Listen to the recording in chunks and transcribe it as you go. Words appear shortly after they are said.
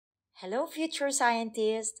Hello, future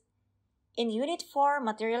scientists! In Unit 4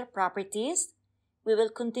 Material Properties, we will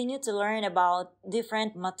continue to learn about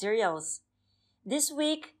different materials. This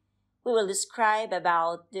week, we will describe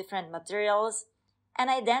about different materials and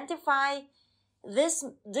identify these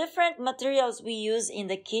different materials we use in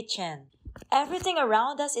the kitchen. Everything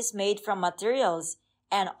around us is made from materials,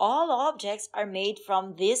 and all objects are made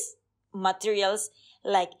from these materials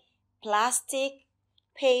like plastic,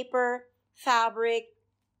 paper, fabric,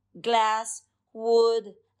 glass,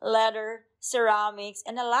 wood, leather, ceramics,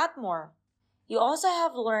 and a lot more. You also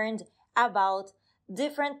have learned about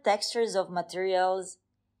different textures of materials,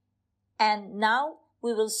 and now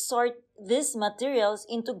we will sort these materials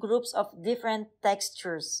into groups of different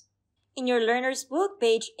textures. In your learner's book,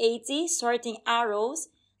 page 80, Sorting Arrows,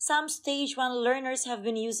 some Stage 1 learners have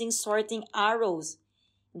been using sorting arrows.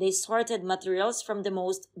 They sorted materials from the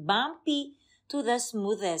most bumpy to the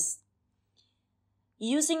smoothest.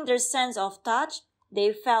 Using their sense of touch,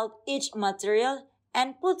 they felt each material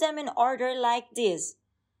and put them in order like this.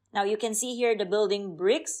 Now you can see here the building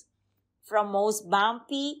bricks from most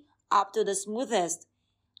bumpy up to the smoothest.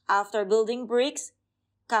 After building bricks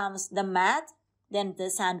comes the mat, then the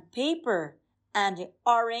sandpaper, and the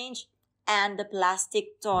orange, and the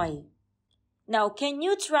plastic toy. Now, can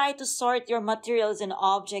you try to sort your materials and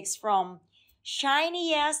objects from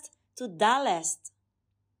shiniest to dullest?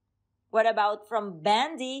 What about from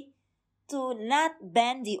bendy to not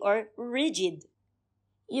bendy or rigid?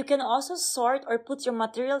 You can also sort or put your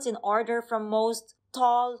materials in order from most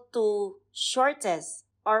tall to shortest,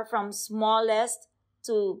 or from smallest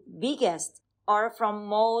to biggest, or from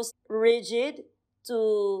most rigid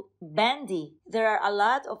to bendy. There are a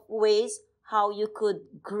lot of ways how you could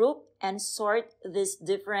group and sort these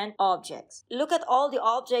different objects. Look at all the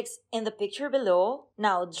objects in the picture below.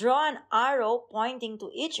 Now draw an arrow pointing to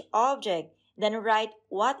each object, then write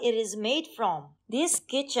what it is made from. These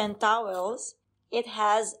kitchen towels, it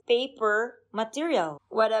has paper material.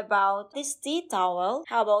 What about this tea towel?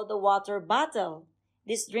 How about the water bottle?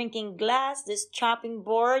 This drinking glass, this chopping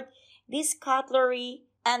board, this cutlery,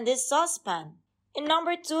 and this saucepan. In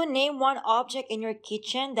number 2, name one object in your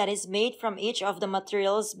kitchen that is made from each of the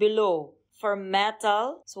materials below. For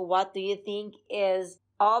metal, so what do you think is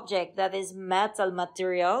object that is metal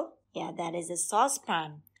material? Yeah, that is a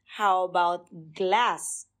saucepan. How about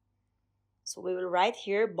glass? So we will write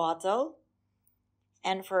here bottle.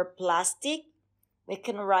 And for plastic, we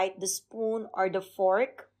can write the spoon or the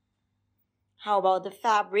fork. How about the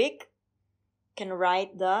fabric? You can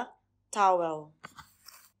write the towel.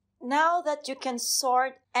 Now that you can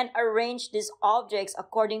sort and arrange these objects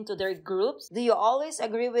according to their groups, do you always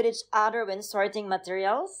agree with each other when sorting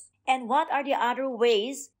materials? And what are the other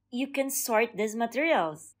ways you can sort these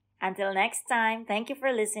materials? Until next time, thank you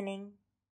for listening.